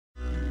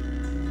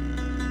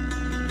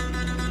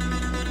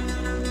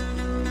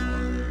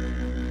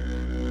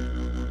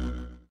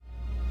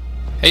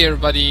Hey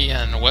everybody,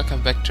 and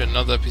welcome back to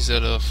another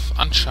episode of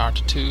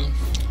Uncharted 2.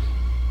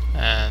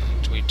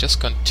 And we just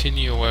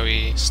continue where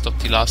we stopped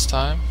the last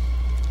time.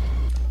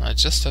 I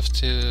just have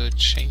to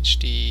change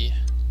the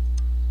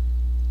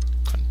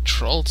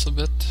controls a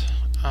bit.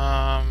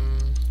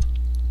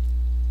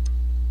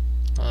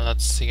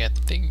 Let's see, I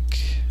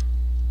think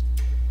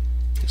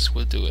this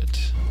will do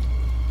it.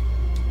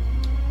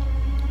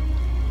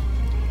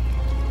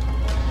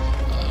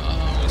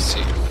 We'll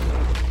see.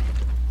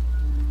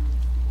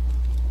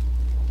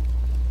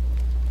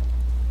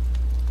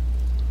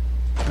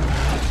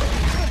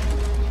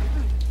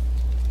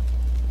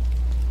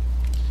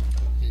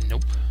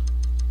 Nope.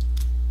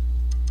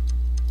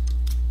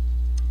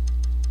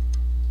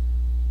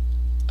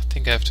 I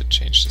think I have to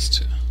change this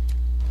too.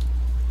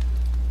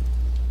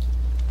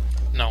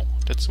 No,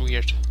 that's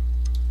weird.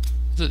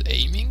 Is it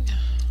aiming?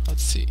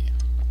 Let's see.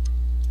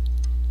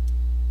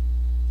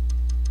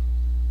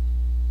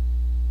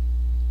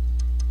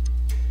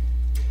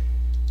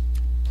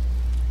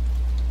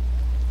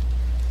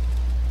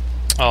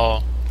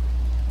 Oh,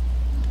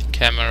 the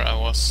camera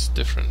was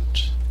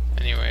different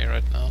anyway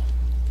right now.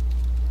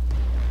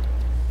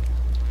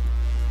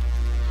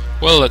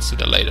 Well, let's do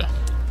that later.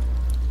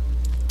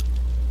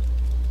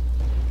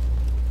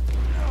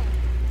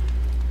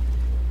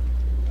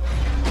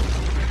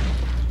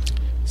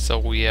 So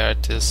we are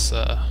at this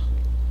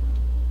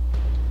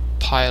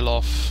pile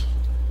of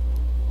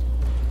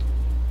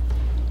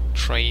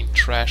train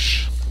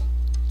trash.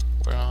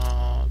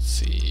 Well, let's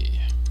see.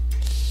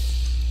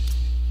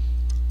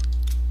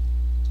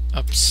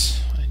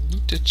 Oops, I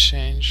need to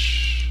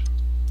change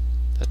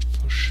that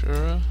for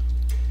sure.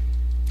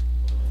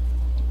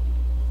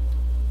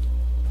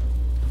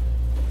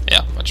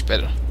 Yeah, much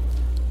better.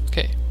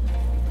 Okay.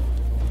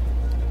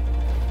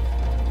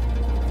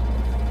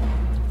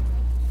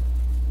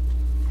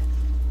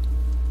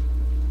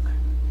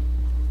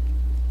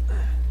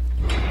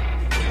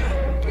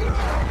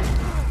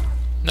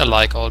 I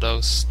like all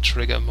those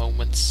trigger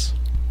moments.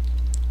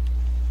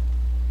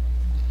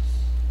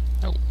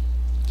 Oh,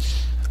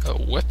 a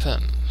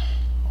weapon.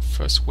 Our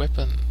first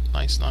weapon.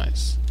 Nice,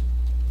 nice.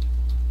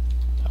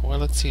 Well,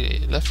 let's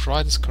see. Left,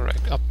 right is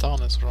correct. Up,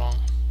 down is wrong.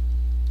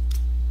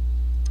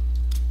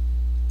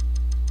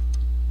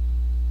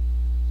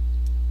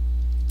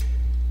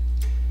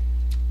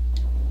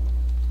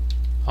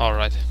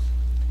 Alright.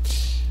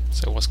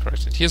 So it was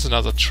corrected. Here's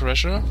another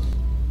treasure.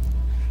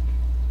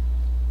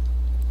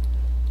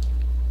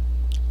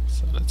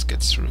 So let's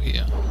get through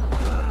here.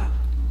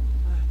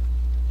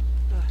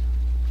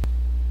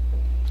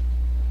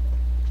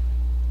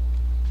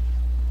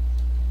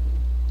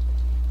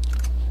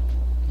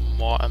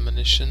 More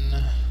ammunition.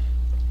 Of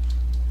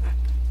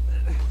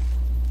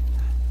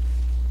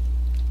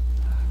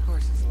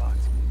course it's locked.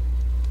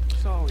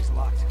 It's always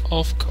locked.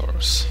 Of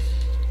course.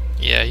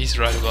 Yeah, he's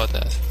right about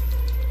that.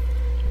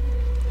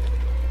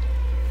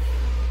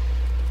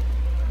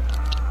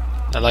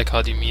 I like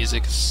how the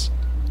music is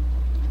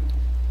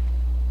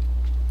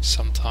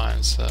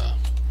sometimes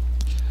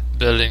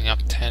building up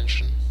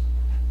tension.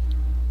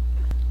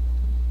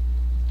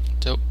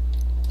 Dope.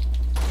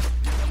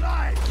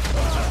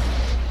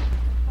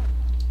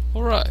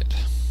 Alright.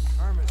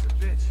 Karma's a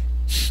bitch.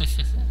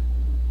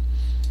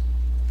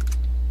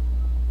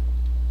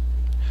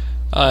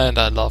 And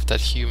I love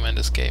that humor in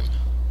this game.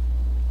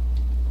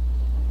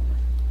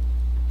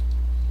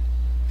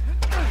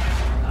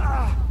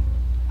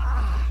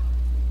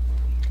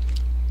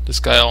 This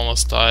guy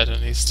almost died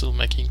and he's still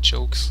making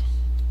jokes.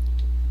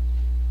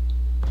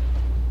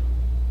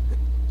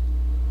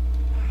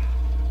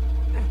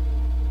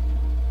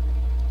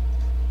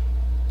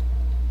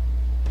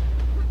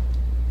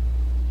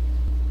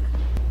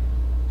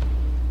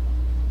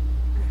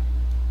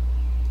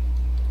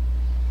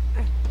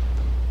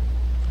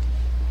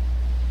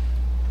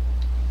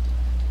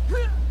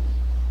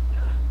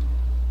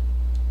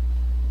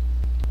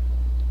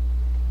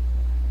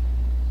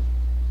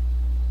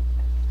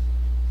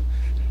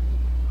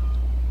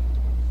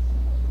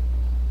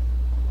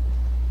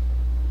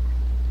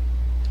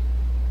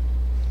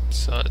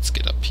 So let's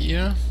get up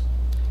here.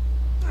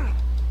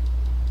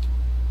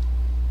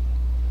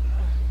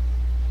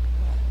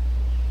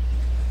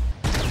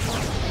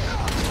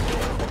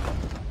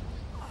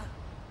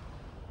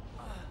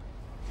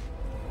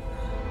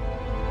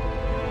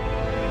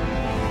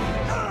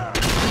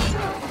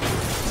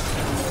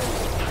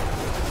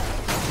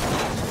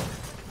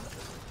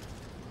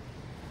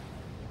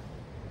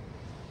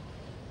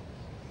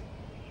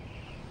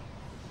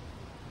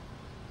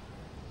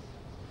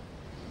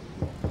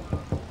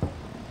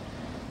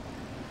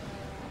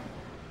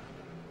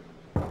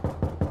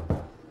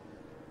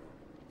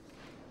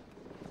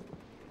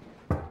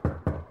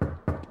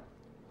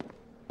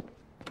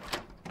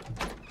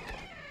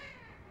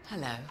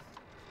 Hello.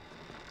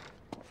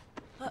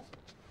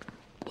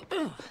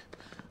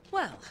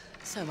 Well,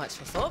 so much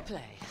for foreplay.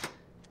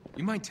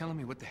 You mind telling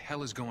me what the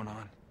hell is going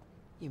on?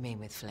 You mean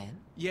with Flynn?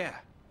 Yeah,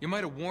 you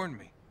might have warned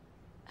me.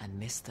 And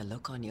missed the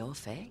look on your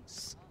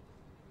face?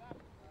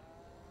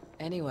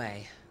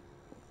 Anyway,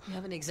 you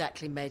haven't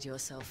exactly made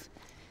yourself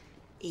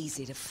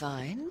Easy to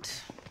find.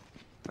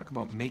 Talk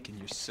about making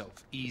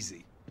yourself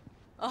easy.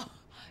 Oh,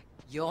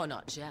 you're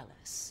not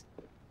jealous.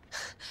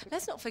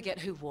 Let's not forget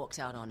who walked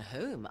out on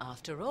whom.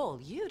 After all,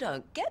 you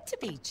don't get to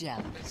be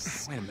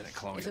jealous. Wait a minute,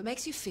 Chloe. If it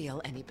makes you feel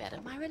any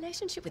better, my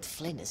relationship with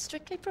Flynn is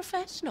strictly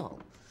professional.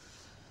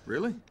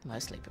 Really?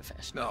 Mostly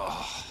professional.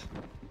 Oh.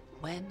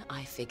 When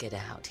I figured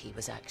out he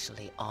was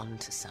actually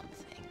onto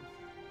something,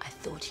 I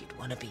thought you'd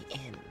want to be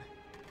in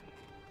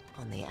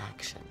on the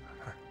action.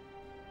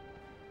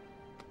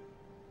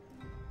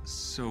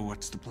 So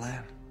what's the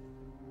plan?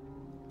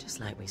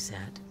 Just like we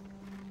said,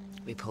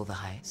 we pull the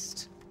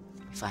heist,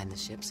 we find the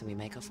ships, and we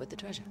make off with the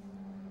treasure.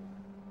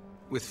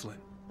 With Flynn?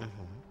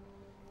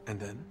 Mm-hmm. And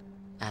then?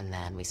 And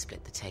then we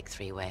split the take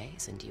 3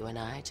 ways, and you and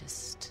I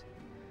just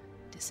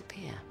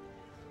disappear.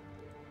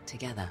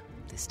 Together,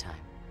 this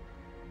time.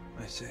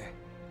 I see.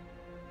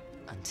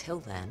 Until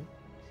then,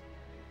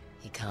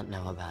 he can't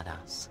know about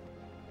us.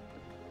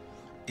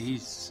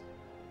 He's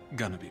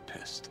gonna be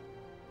pissed.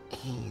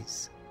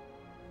 He's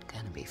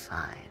gonna be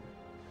fine.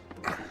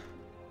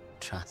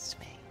 Trust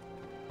me.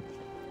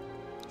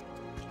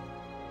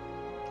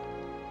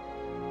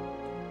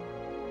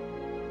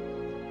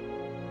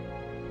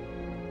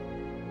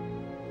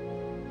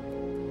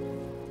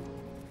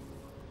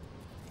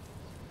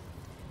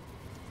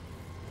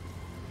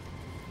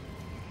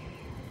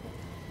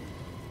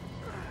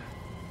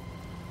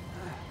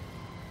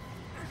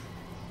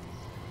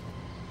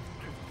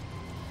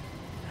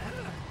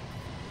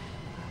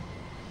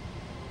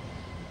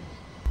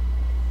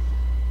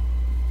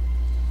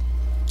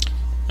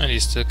 And he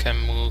still can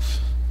move.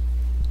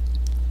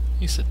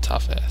 He's a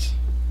tough ass.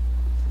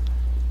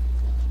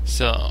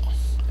 So,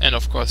 and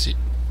of course he...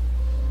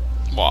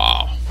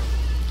 Wow.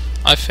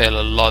 I fail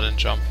a lot in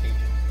jumping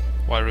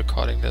while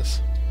recording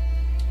this.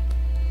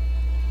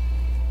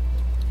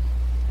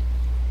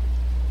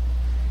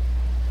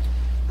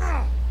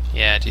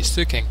 Yeah, and he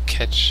still can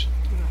catch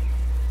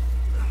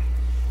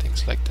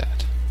things like that.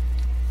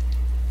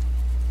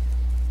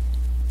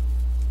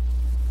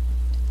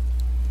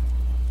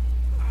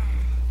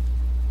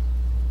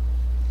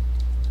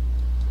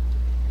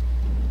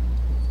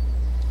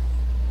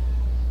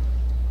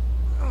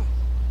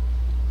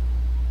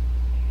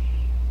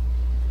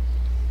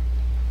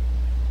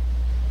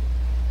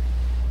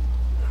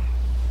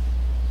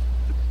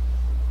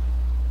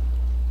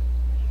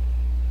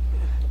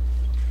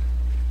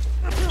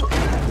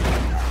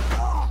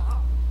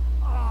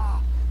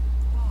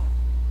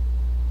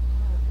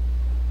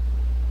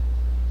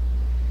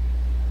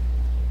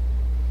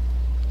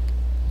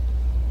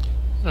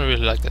 I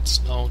really like that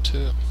snow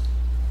too.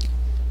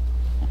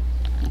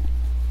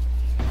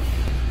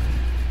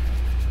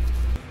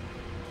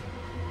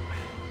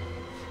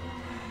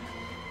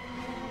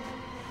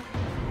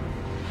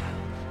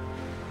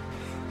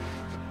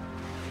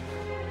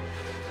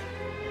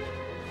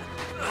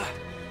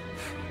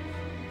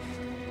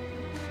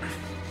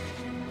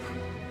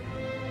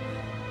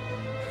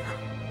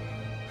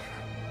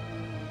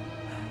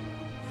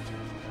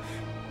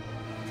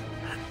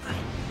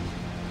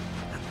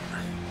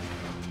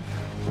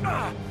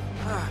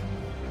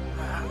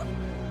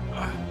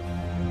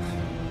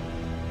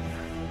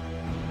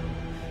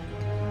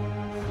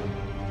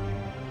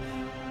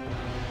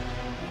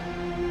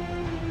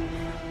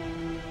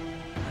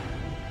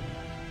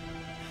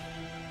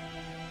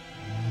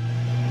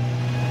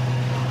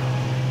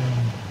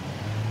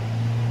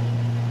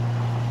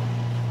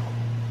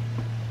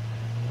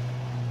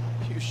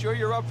 You sure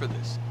you're up for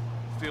this?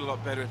 Feel a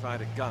lot better if I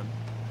had a gun.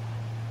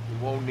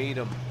 We won't need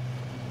them.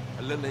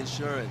 A little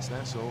insurance,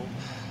 that's all.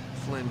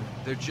 Flynn,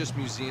 they're just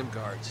museum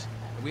guards.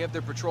 And we have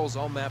their patrols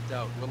all mapped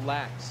out.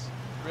 Relax.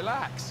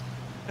 Relax?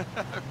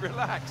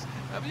 Relax.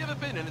 Have you ever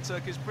been in a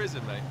Turkish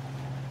prison, mate?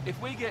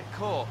 If we get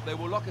caught, they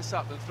will lock us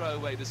up and throw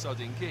away the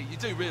sodding key. You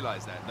do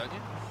realize that, don't you?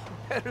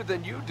 Better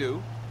than you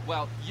do.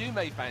 Well, you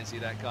may fancy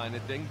that kind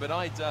of thing, but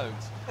I don't.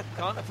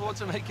 Can't afford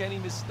to make any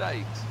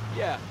mistakes.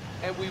 Yeah,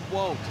 and we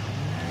won't.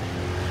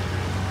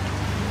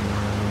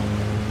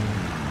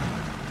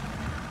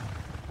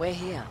 We're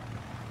here.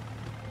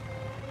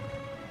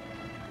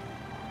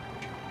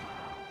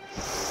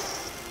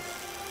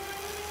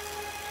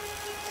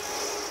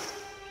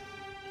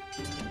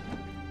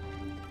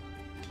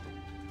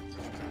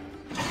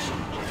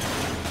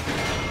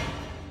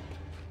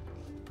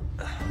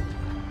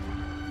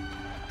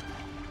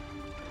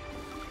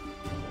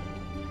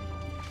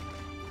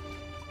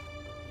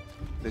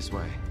 This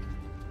way.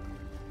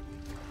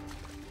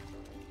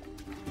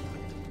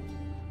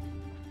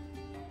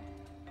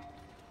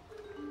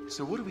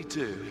 So what do we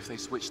do if they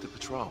switch the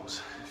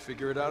patrols?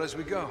 Figure it out as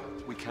we go.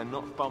 We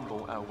cannot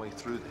fumble our way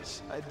through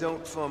this. I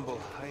don't fumble,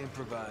 I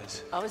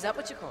improvise. Oh, is that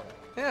what you call it?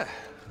 Yeah,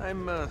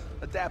 I'm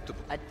adaptable.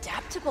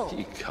 Adaptable.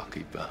 You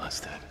cocky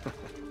bastard.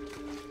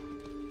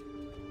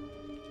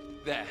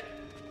 There.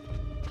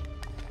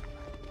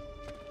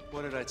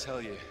 What did I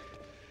tell you?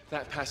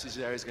 That passage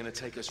there is going to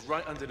take us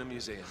right under the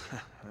museum.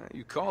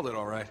 You called it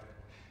all right.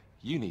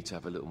 You need to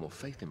have a little more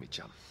faith in me,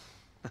 chum.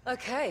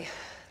 Okay,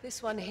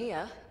 this one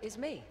here is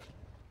me.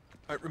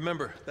 Alright,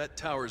 remember, that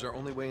tower is our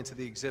only way into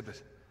the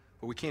exhibit.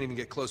 But we can't even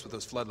get close with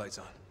those floodlights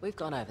on. We've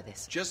gone over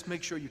this. Just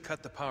make sure you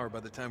cut the power by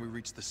the time we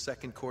reach the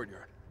second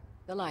courtyard.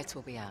 The lights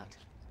will be out.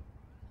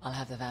 I'll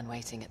have the van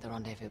waiting at the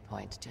rendezvous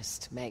point.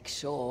 Just make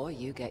sure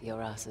you get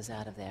your asses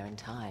out of there in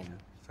time.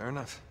 Fair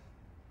enough.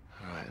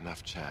 Alright,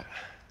 enough chat.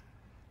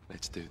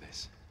 Let's do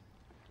this.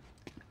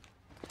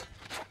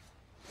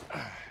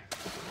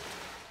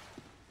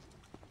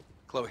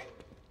 Chloe.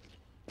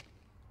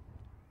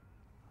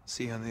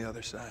 See you on the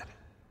other side.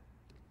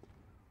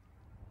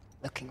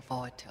 Looking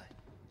forward to it.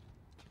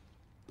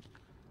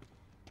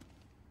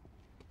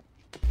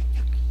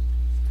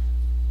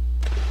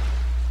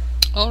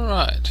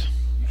 Alright,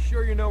 You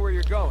sure you know where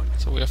you're going?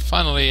 so we are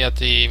finally at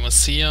the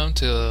museum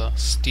to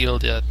steal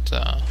that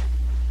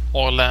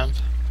oil lamp.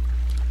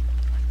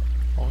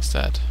 What was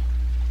that?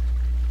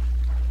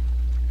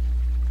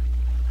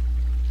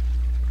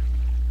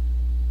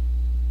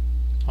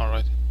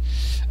 Alright,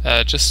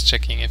 just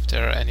checking if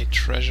there are any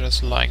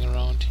treasures lying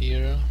around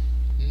here.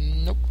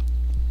 Nope.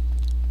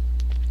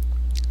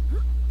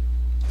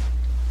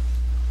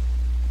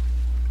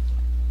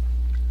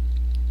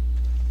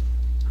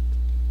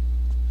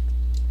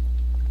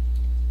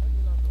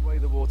 The way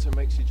the water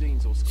makes your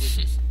jeans all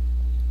squeaky.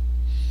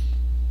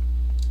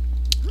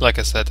 Like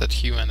I said, that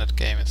hue in that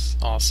game is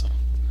awesome.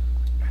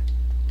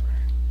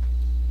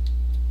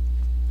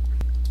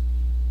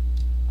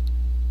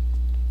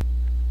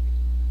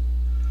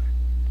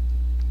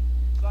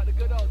 It's like the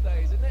good old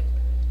days, isn't it?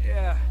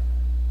 Yeah.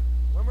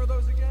 When were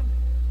those again?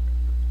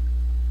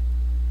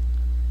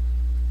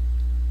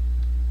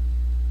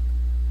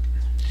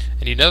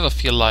 And you never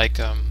feel like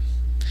the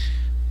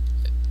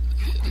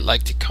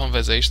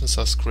conversations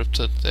are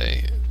scripted.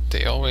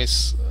 They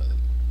always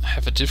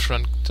have a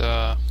different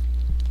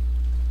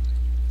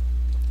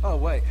Oh,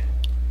 wait.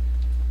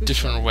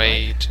 different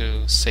way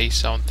to say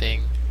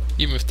something,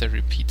 even if they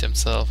repeat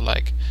themselves.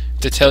 Like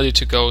they tell you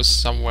to go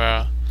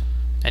somewhere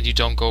and you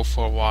don't go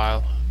for a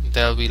while,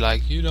 they'll be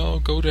like, you know,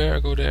 go there,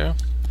 and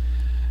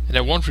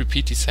they won't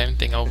repeat the same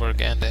thing over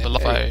again. They have a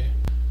lot of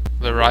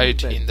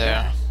variety in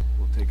their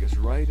Will take us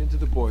right into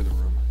the boiler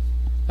room.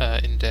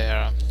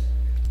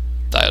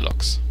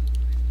 dialogues.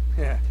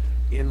 Yeah,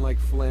 in like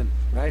Flynn,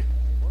 right?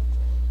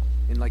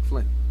 In like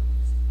Flynn.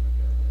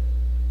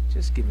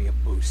 Just give me a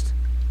boost.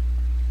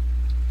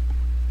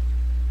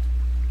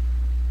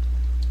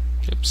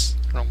 Oops,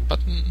 wrong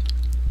button.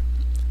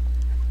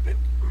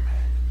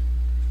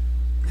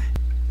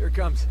 Here it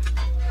comes.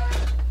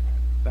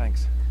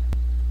 Thanks.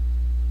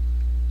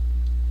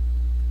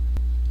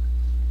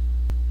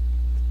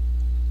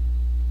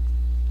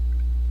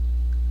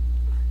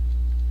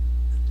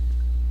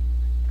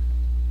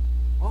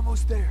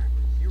 Almost there.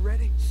 You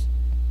ready?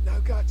 No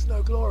guts,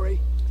 no glory.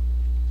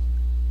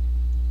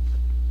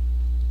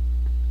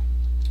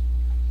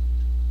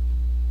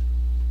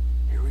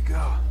 Here we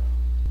go.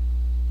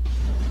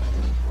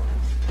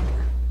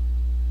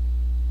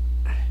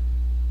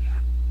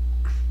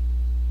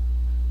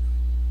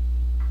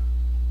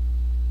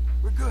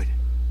 We're good.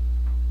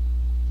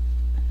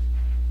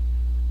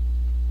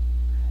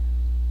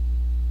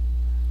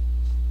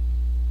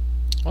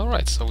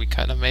 Alright, so we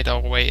kind of made our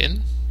way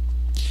in.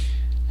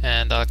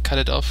 And I'll cut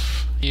it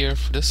off here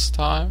for this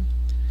time.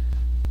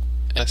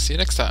 I'll see you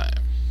next time.